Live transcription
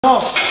Come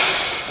on.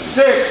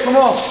 6, come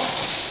on.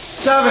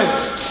 7,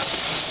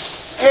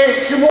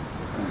 8, come on.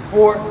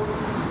 4,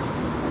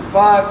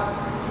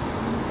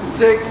 5,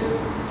 6,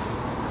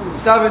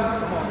 7,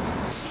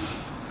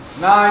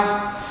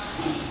 9,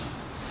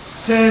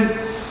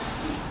 10,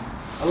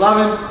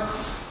 11.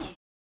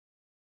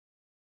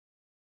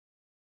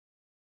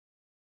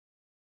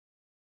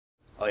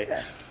 Oh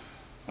yeah,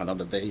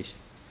 another day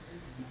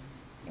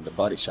in the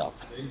body shop.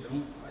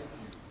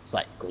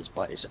 Cycles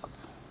body shop.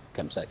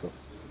 Chem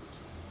Cycles.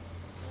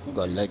 We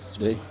got legs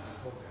today.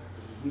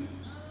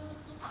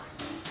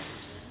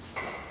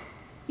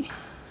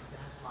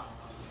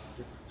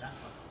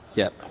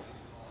 Yep.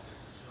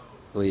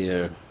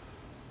 We're a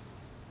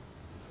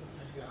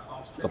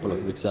couple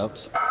of weeks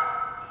out.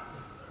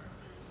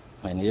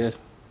 And yeah,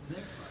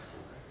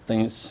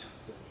 things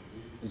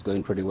is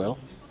going pretty well.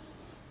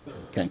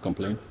 Can't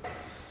complain.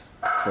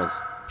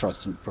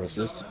 Trust in the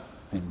process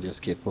and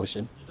just keep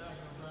pushing.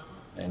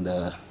 And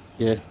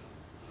yeah,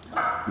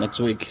 next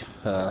week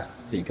I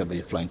think I'll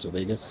be flying to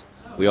Vegas.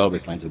 We'll all be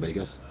flying to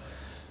Vegas.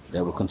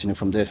 Then we'll continue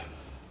from there.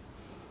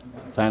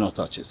 Final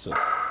touches. So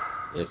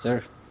yes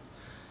sir.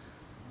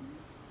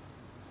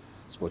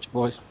 Support your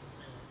boys.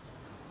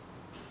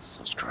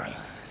 Subscribe.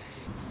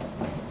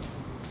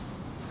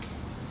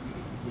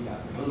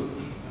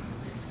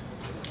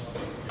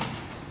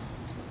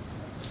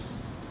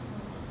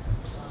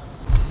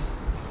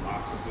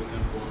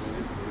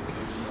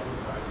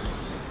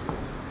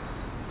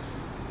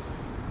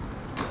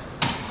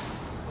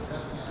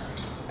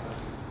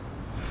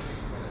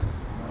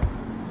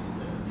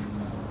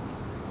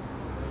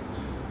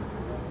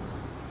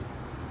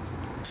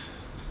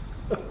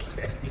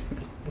 Okay.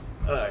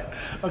 All right.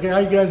 Okay, how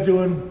you guys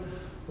doing?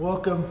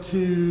 Welcome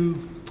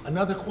to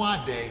another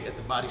quad day at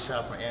the body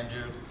shop for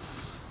Andrew.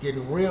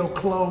 Getting real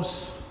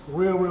close,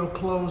 real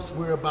close.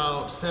 We're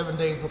about 7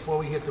 days before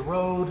we hit the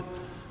road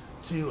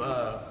to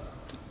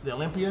the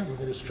Olympia. We're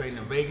gonna do some training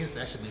in Vegas.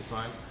 That should be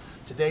fun.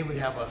 Today we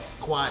have a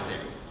quad day.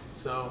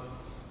 So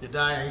the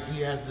guy,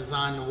 he has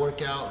designed the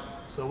workout.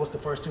 So what's the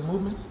first two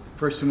movements?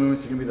 First two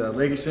movements are gonna be the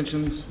leg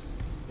extensions,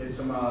 hit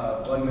some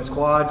blood in his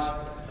quads.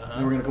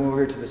 And we're gonna come over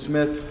here to the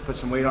Smith, put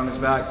some weight on his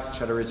back,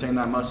 try to retain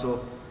that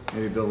muscle,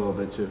 maybe build a little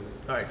bit too.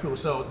 All right, cool.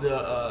 So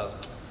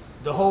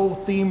the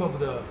whole theme of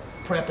the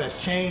prep has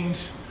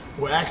changed.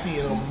 We're actually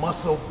in a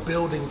muscle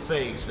building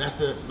phase.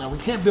 Now we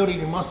can't build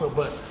any muscle,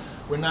 but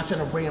we're not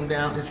trying to bring him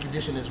down. His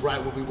condition is right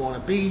where we want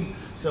to be.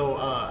 So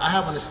I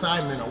have an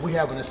assignment, or we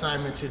have an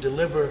assignment to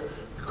deliver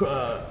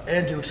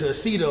Andrew to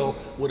Aceto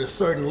with a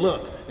certain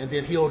look, and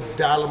then he'll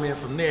dial him in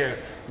from there.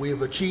 We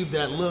have achieved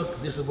that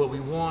look. This is what we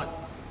want.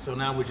 So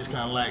now we're just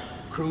kind of like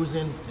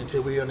cruising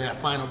until we're in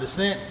that final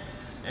descent.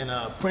 And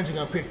Prince's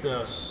gonna pick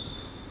the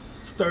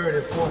third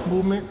and fourth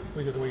movement.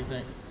 What do you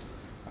think?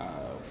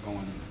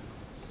 Going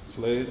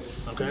sled.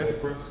 Okay. Leg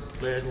press.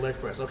 Sled and leg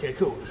press. Okay,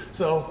 cool.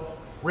 So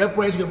rep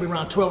range is gonna be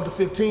around 12 to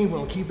 15. We're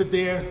gonna keep it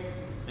there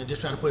and just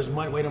try to put as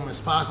much weight on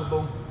as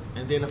possible.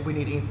 And then if we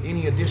need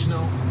any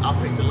additional,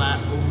 I'll pick the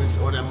last movements,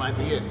 or that might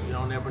be it. You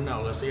don't never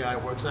know. Let's see how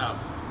it works out.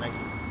 Thank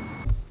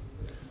you.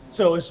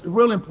 So it's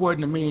real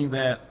important to me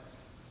that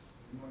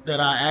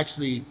I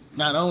actually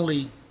not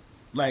only,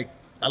 like,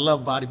 I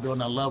love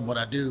bodybuilding, I love what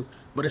I do,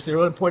 but it's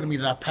really important to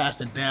me that I pass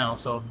it down.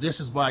 So this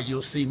is why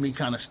you'll see me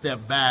kind of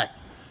step back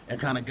and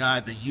kind of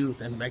guide the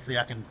youth, and actually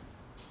I can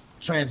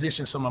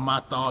transition some of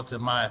my thoughts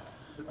and my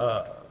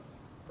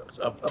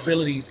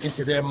abilities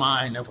into their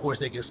mind. Of course,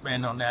 they can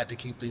expand on that to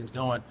keep things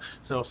going.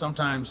 So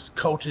sometimes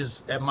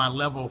coaches at my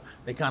level,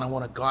 they kind of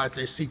want to guard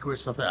their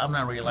secrets, stuff. I'm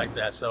not really like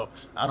that. So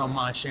I don't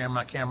mind sharing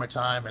my camera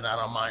time, and I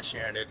don't mind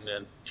sharing it and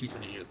then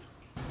teaching the youth.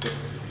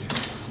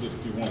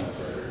 If you want.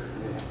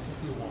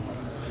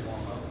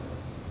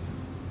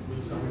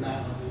 So we're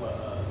not going to do a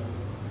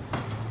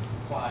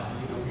quad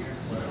video here,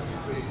 where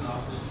we're pretty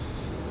exhausted.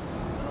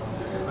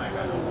 In fact, I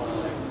don't want to,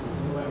 like,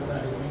 whoever's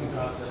not doing any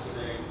process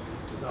today,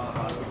 it's all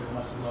about getting as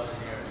much blood in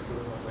here and doing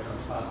as much weight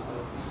as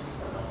possible.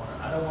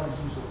 I don't want to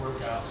use the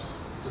workouts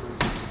to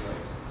reduce the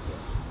weight.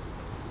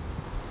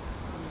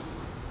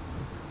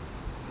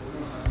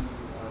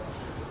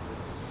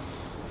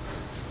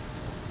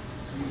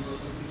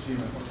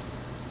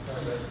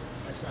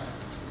 Next time.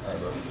 All right,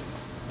 bro.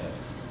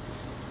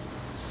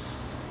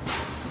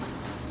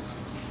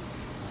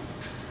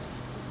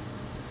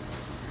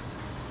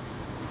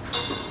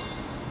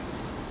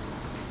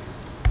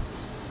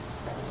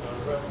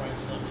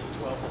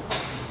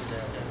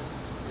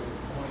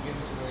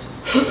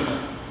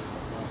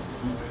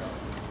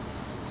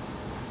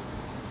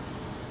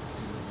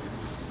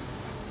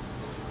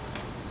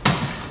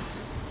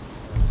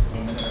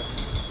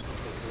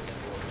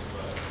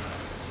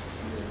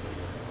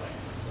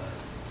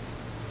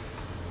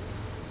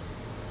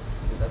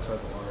 That's why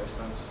the long rest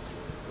times.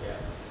 Yeah.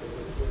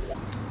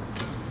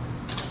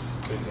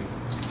 15.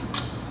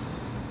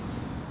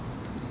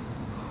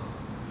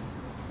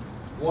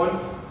 1,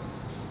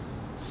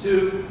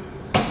 2,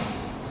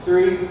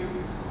 3,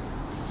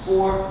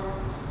 4,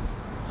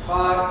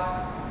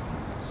 5,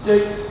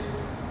 6,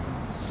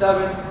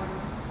 7,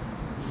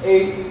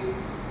 8,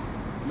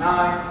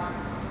 9,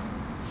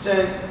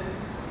 10,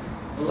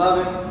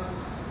 11,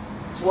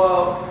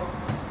 12,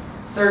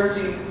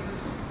 13,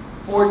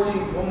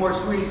 14, one more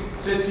squeeze,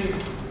 15.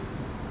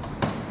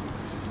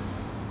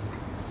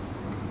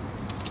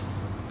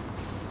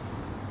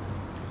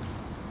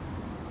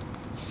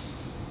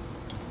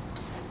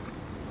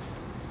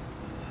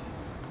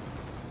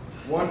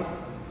 One,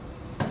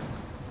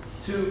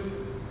 2,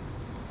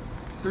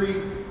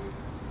 3,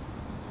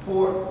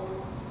 4,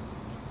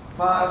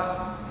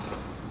 5,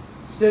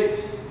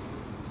 6,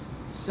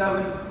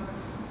 7,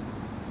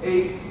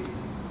 8,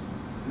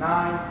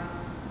 9,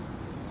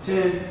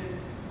 10,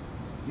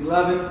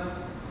 11,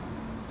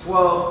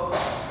 12,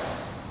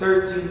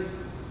 13,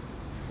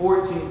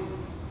 14,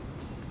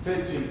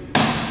 15.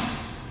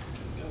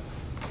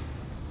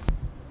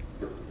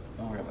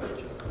 Don't worry about it,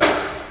 Joe.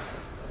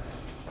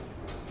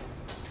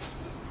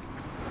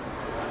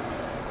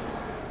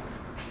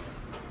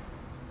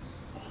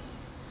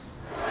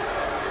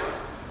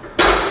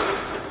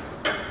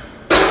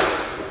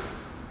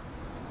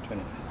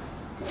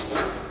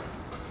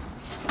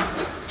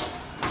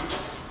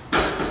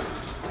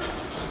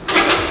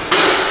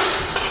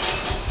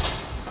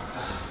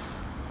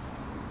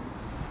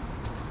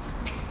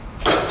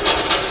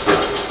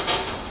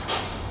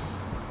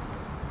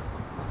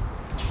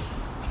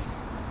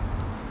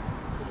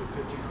 So do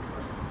 15 on the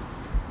first one.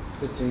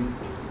 15.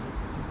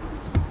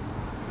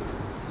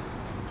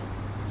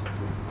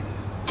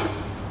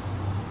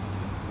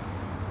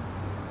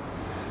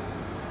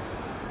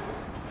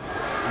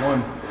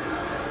 One,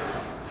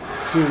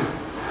 2,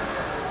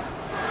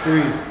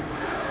 3,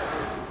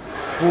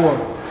 4,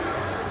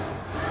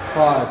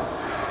 5,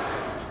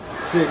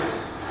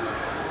 6,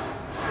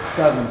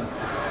 7,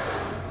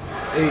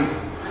 8,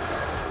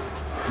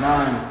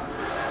 9,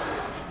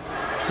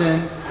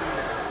 10,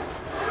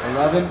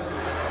 11,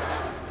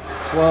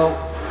 12,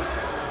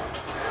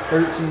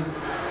 13,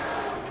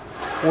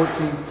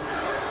 14.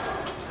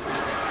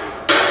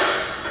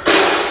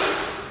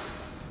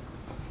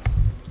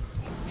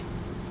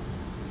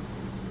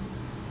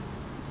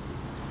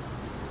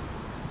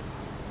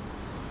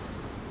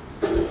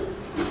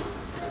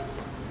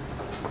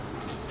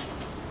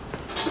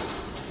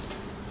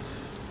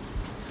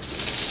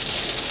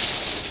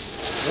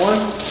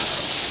 One,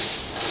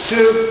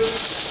 2,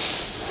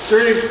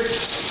 3,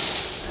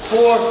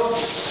 4,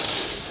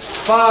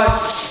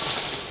 5,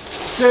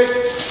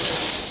 6,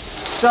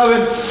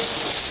 7,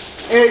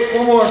 8,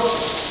 one more,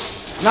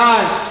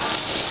 9,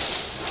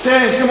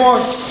 10, two more,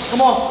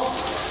 come on,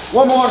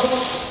 one more,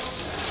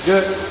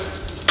 good.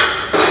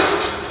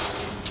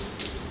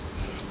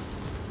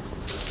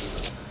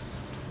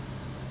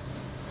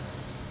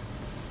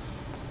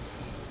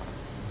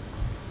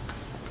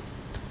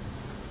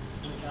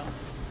 Can you count?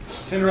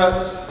 10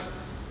 reps.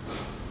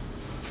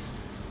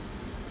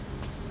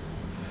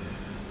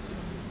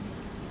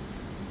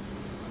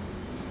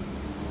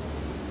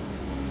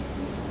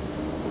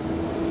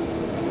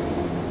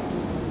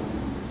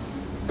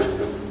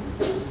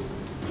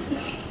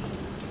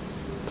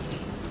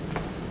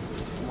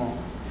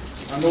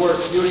 Underwork,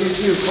 you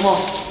against you, come on.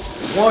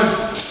 1,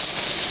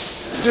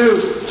 2,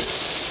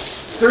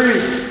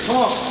 3, come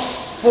on.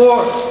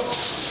 4,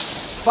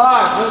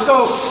 5, let's go.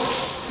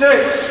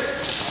 6,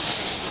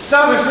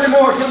 7, 3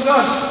 more, get them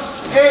done.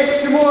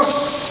 8, 2 more.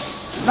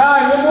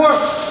 9, 1 more.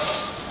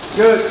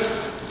 Good.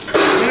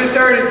 Minute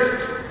 30.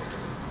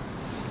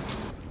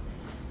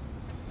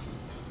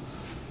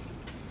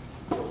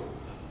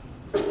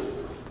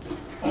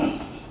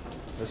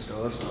 Let's go,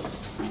 let's go.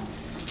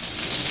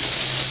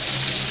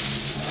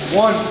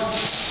 1,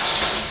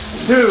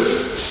 2,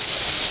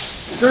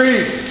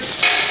 3,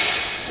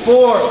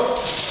 4,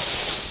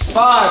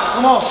 5,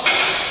 come on.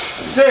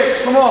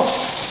 6, come on.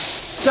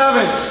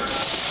 7,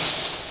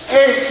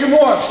 8, 2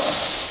 more.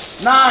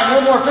 9,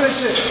 1 more,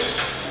 finish it.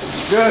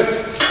 Good.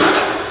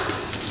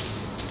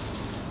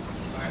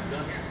 All right,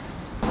 done here.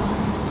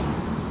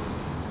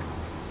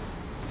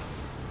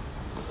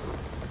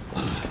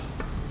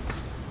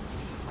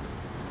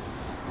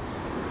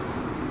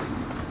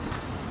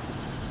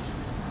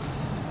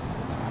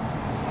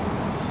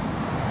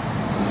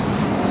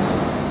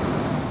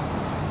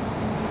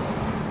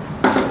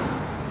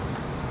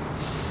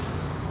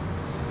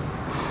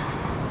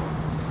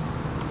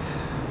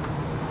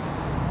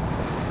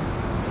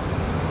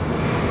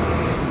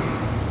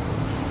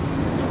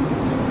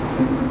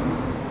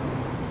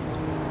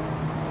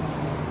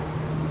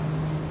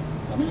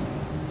 How many?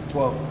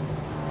 12.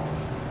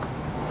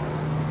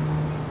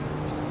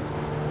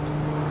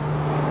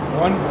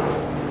 1,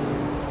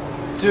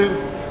 2,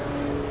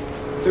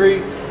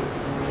 3,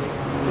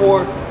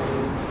 4,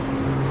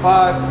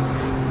 5,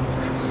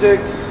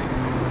 6,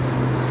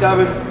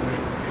 7,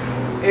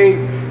 8,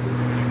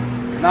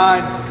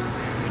 9,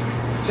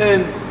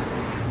 10,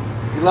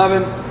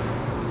 11,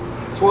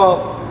 12,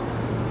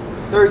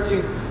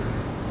 13,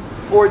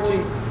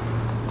 14,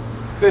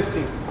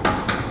 15.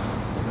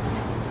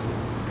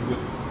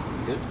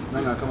 Good.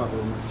 No, come up a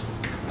little more.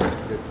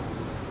 Good.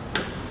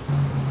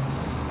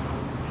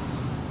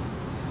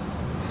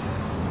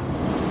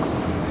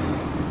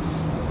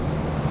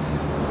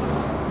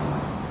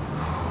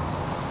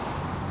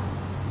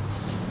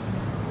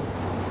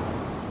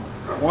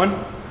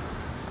 1,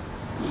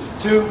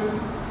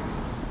 2,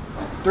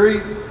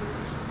 3,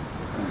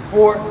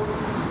 4,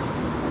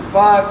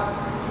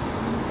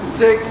 5,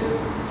 6,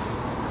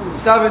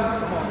 7,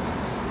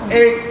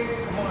 8,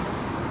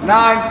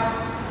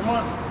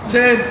 9,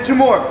 10. 2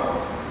 more.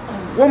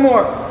 1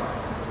 more.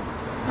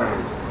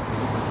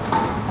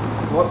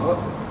 What?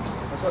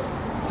 What's up?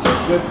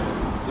 Good.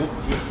 Good.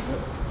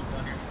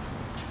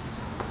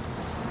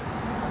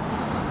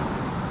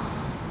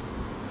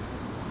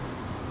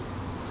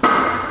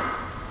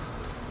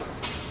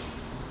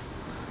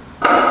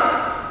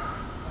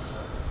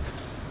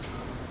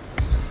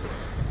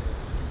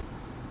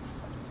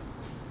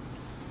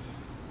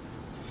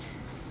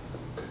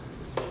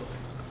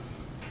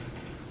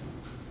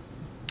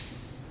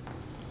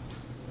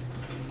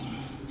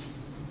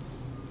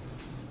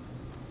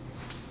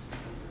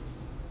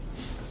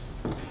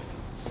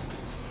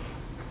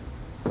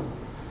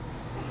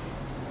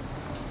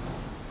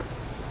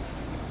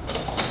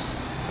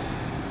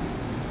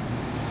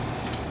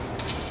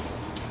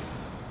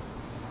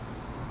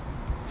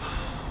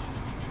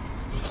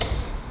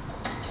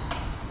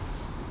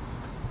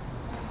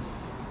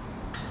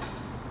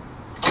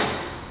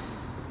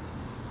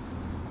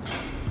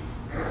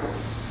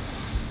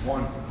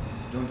 One.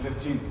 Doing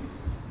 15.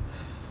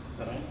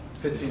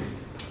 15.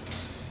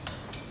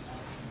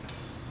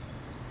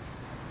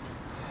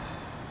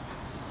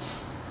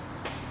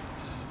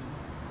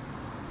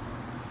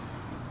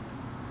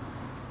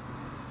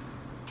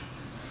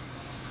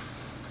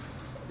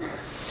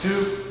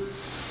 Two,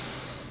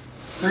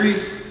 3,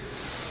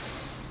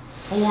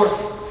 4,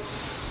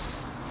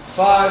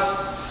 5,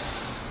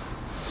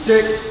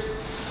 6,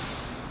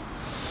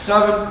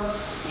 7,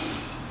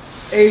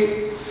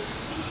 8,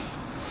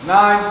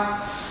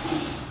 9,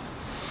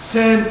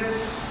 10,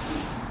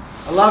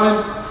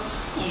 11,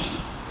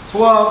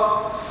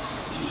 12,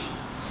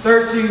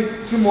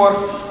 13, 2 more,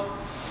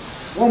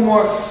 1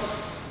 more.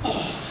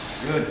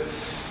 Good.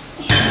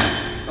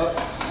 Up.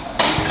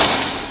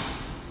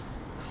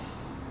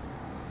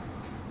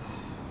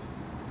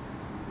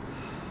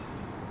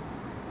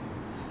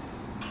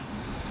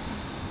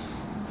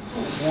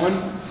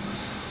 1,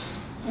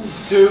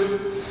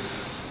 2,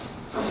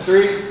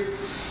 3,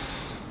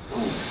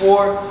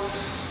 4,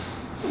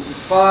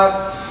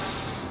 5,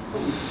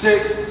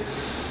 6,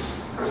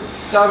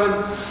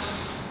 7,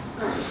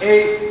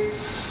 8,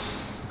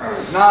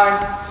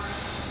 9,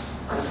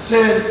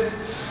 10,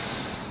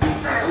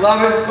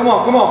 11. Come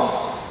on.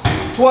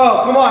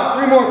 12. Come on.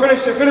 3 more.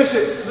 Finish it.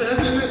 That's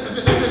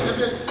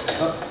it.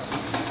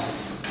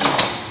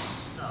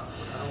 No,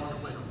 I don't want to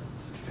wait.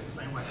 Hit the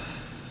same way.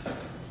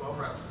 12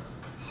 reps.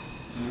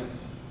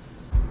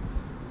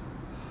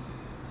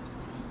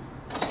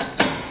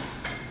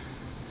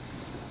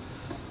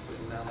 Push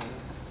him down a little.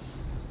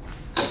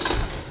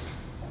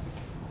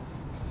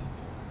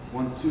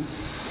 1, 2.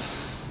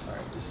 All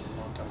right, this is a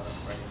long coming up,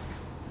 right?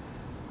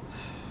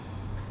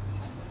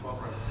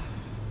 12 reps.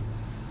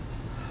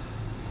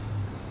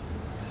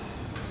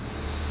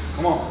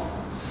 Come on.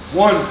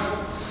 1,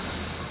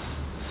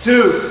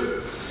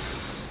 2,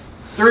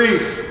 3,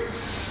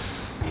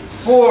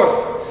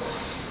 4,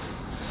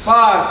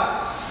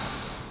 5,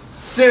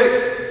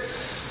 6,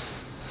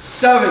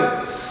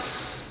 7,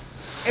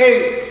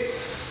 8,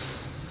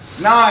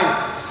 9,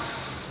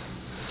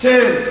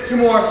 10. 2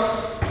 more.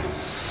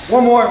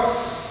 1 more.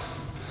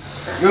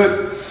 Good.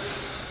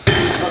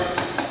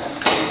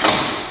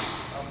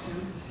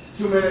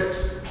 2 minutes.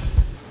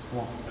 Come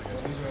on.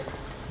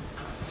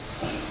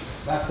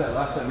 Last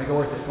set. Make it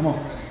worth it. Come on.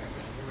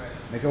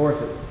 Make it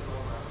worth it.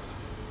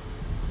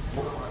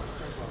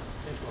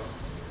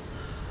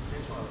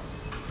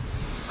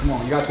 Come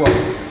on, you got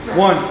 12.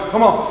 1,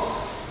 come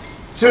on.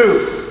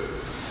 2,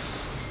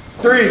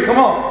 3, come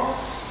on.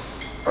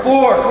 4,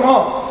 come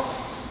on.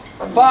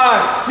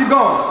 5, keep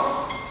going.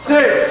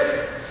 6,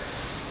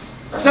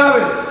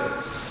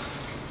 7,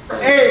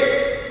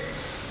 8,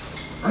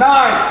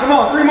 9, come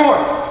on, 3 more.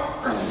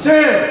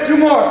 10, 2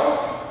 more.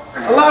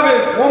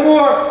 11, 1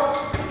 more.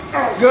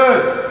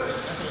 Good.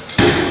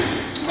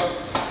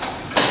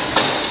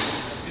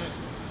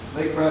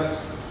 Leg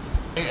press.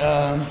 Hey,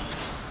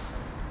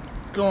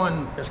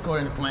 going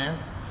according to plan.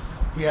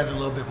 He has a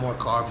little bit more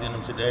carbs in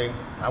him today.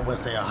 I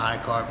wouldn't say a high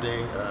carb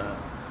day,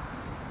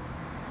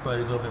 but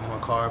a little bit more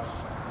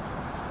carbs.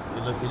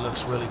 He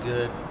looks really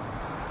good.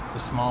 The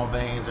small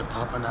veins are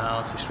popping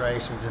out,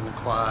 striations in the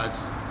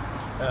quads.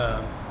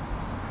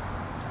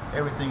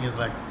 Everything is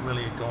like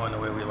really going the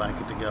way we like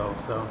it to go.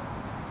 So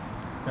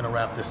I'm gonna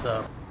wrap this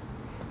up.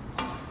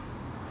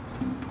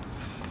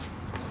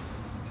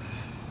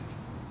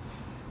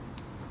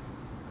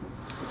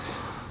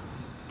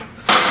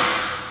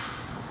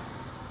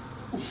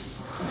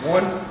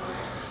 One,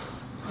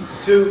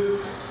 2,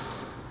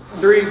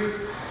 3,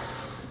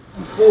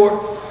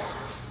 4,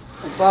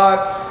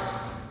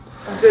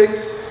 5,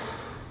 6,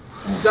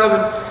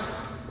 7,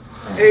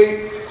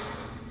 8,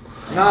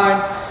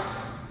 9,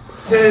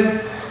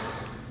 10,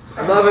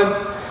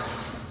 11,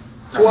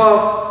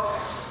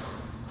 12,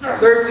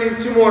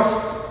 13, 2 more,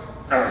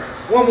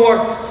 1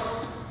 more.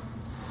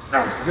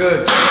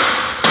 Good.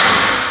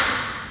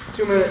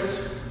 2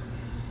 minutes.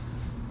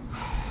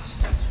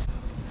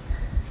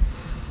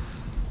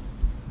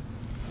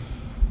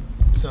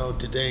 So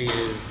today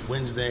is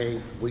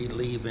Wednesday. We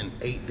leave in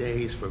 8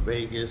 days for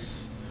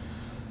Vegas.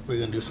 We're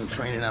gonna do some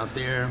training out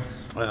there,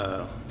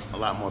 a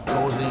lot more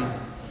posing,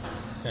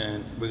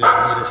 and we're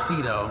gonna meet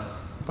Aceto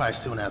probably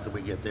soon after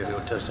we get there. He'll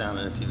touch down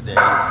in a few days.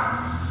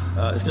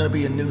 It's gonna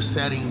be a new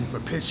setting for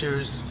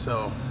pictures,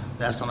 so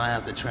that's when I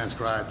have to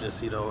transcribe to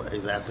Aceto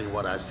exactly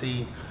what I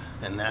see,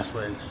 and that's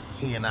when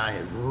he and I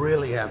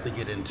really have to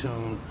get in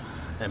tune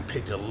and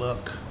pick a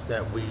look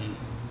that we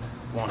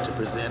want to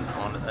present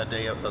on a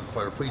day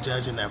for the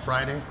prejudging that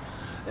Friday.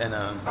 And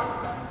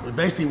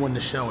basically when the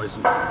show is,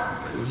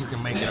 you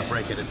can make it or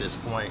break it at this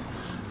point.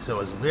 So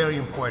it's very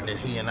important that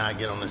he and I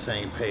get on the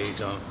same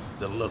page on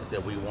the look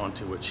that we want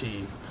to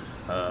achieve.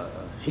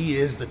 He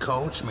is the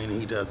coach, meaning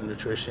he does the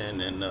nutrition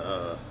and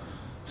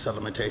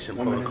supplementation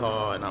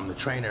protocol, and I'm the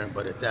trainer.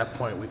 But at that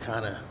point, we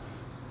kind of,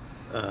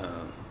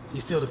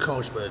 he's still the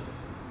coach, but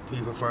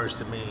he refers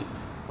to me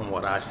on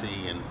what I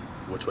see and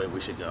which way we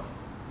should go.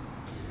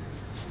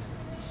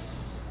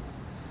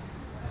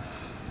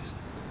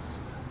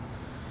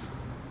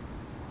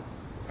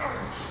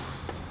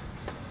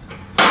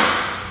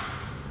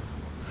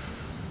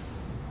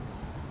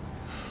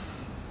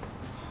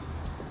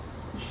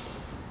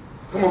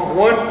 Come on,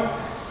 1,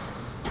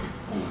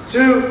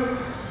 2,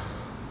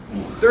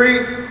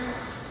 3,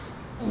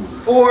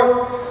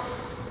 4,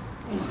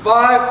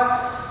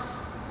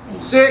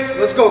 5, 6.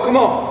 Let's go. Come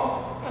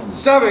on.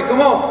 7.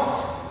 Come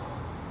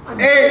on.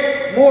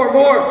 8. More.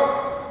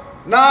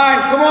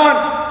 9. Come on.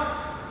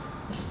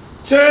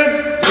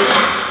 10.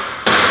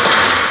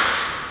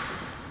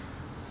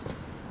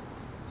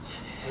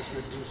 Let's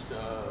reduce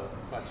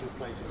by 2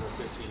 plates and go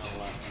 15 on the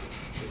last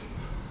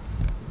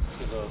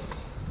one.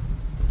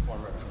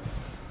 One rep.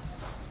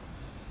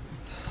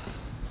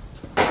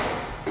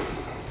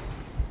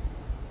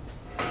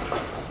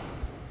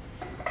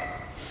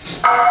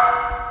 I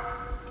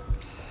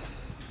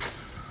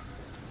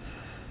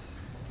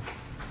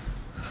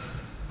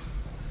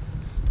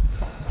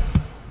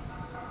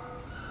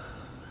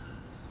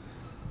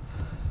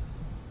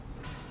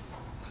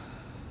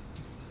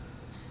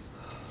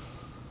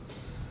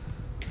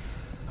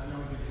know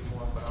we give you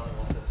more, but I only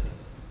want 15.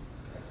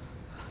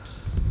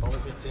 Only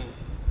 15.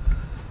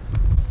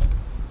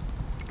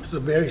 It's a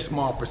very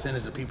small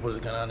percentage of people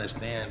that's going to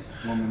understand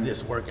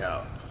this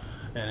workout.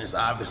 And it's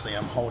obviously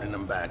I'm holding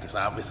him back. It's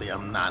obviously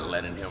I'm not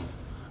letting him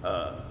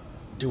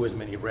do as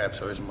many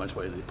reps or as much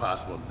weight as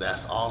possible.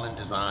 That's all in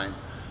design.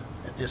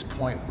 At this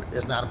point,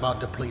 it's not about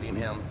depleting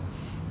him.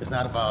 It's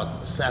not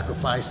about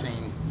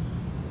sacrificing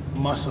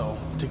muscle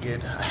to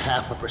get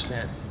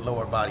 0.5%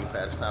 lower body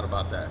fat. It's not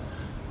about that.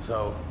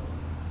 So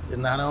it's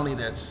not only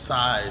that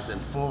size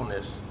and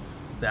fullness,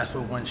 that's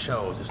what one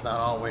shows. It's not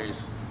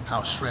always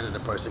how shredded a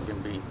person can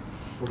be.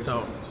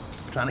 So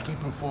I'm trying to keep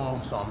him full,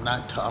 so I'm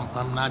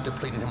not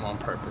depleting him on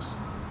purpose.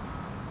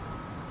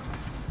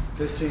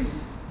 15.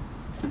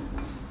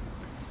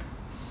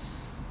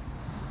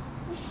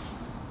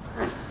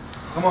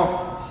 Come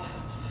on.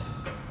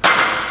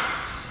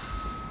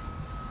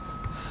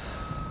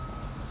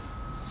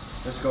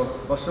 Let's go.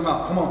 Bust them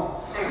out. Come on.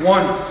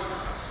 1,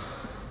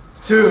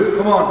 2.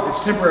 Come on.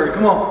 It's temporary.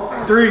 Come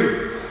on.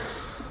 3,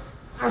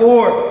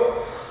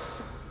 4,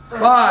 5.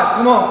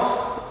 Come on.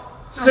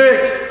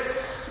 6,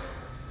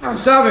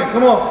 7.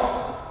 Come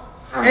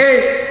on.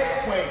 8,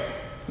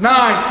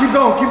 9. Keep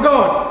going. Keep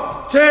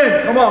going.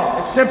 10. Come on.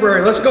 It's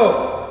temporary. Let's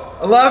go.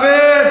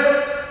 11.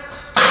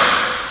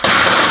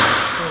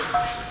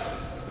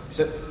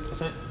 Sit.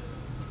 That's it.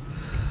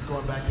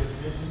 Going back to the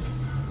division.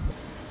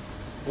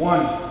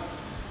 1,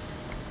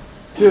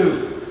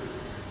 2,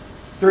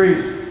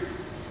 3,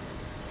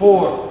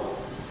 4,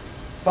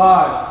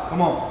 5.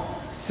 Come on.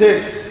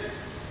 6,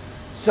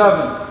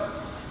 7,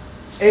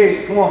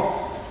 8. Come on.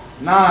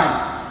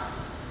 9,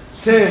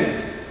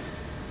 10,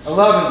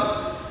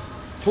 11,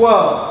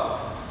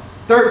 12,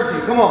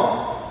 13. Come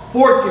on.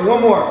 14.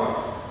 One more.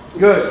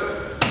 Good.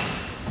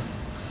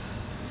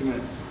 2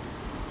 minutes.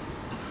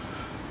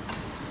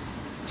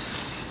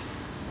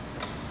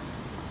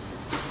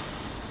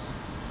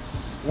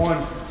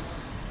 One,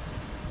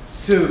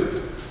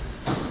 2,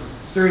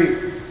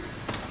 3,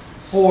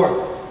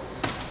 4,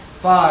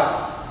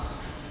 5,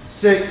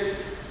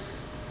 6,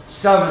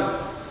 7,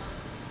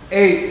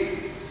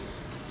 8,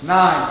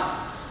 9,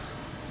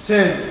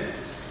 10,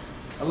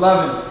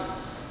 11,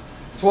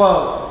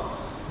 12,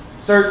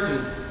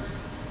 13,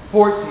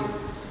 14,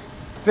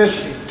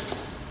 15.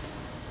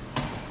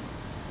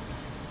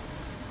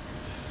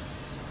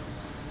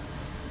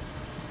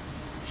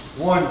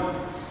 One,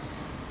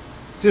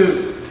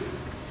 2,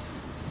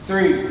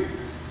 3,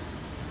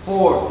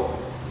 4,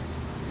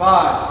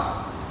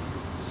 5,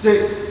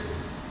 6,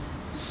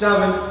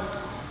 7,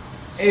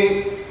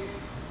 8,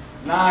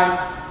 9,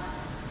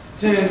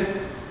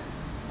 10,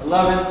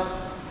 11,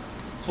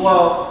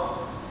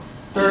 12,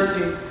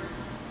 13,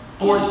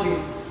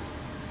 14,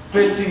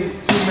 15,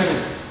 2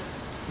 minutes.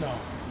 No,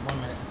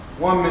 1 minute.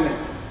 1 minute.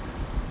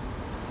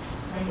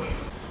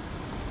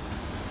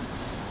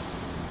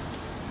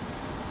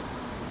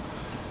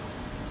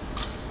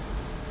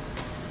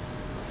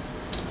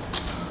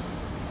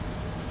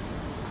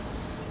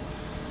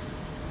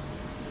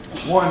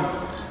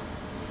 1,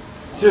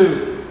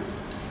 2,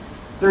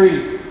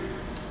 3,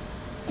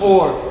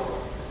 4,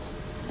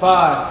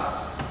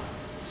 5,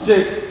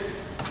 6,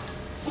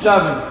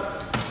 7,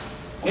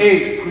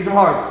 8. Squeeze them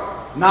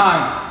hard.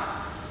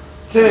 9,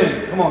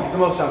 10. Come on, get the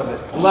most out of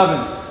it.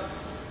 11,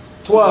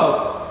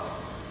 12,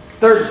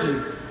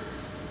 13,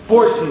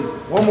 14.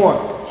 One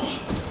more.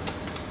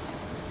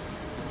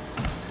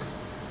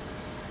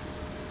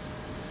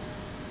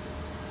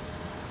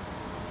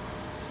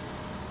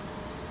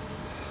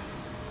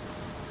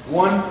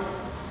 1,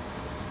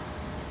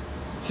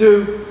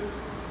 2,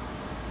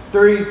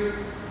 3,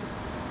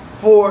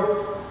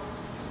 4,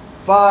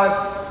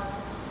 5,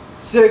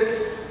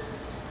 6,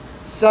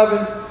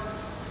 7,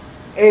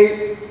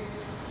 8,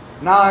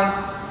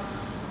 9,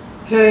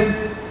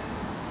 10,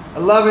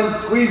 11,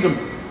 squeeze them,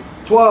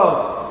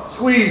 12,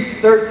 squeeze,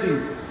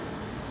 13,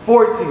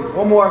 14,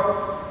 one more,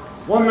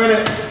 1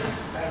 minute.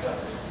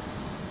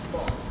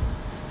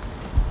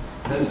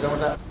 Then done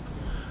with that.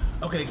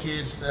 Okay,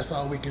 kids, that's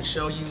all we can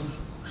show you.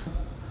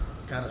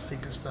 Kind of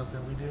secret stuff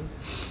that we do.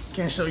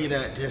 Can't show you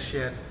that just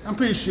yet. I'm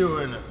pretty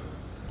sure in a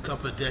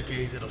couple of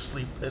decades it'll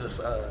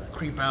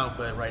creep out,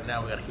 but right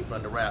now we got to keep it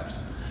under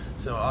wraps.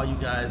 So all you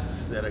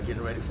guys that are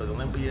getting ready for the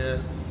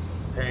Olympia,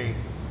 hey,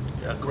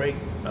 a great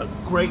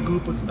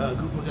group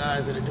of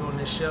guys that are doing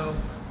this show.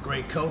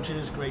 Great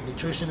coaches, great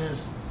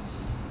nutritionists,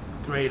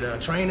 great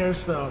trainers.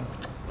 So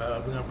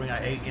we're gonna bring our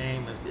A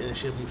game. It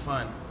should be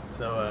fun.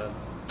 So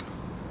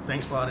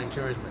thanks for all the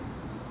encouragement.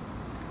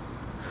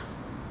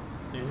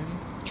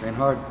 Train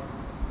hard.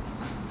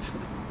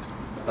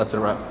 That's a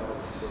wrap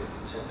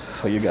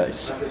for you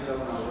guys.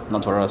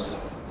 Not for us.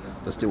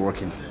 We're still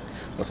working.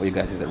 But for you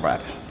guys, it's a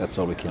wrap. That's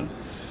all we can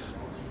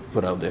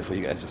put out there for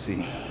you guys to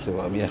see.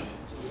 So yeah,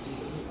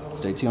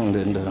 stay tuned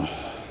and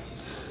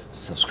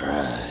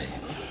subscribe.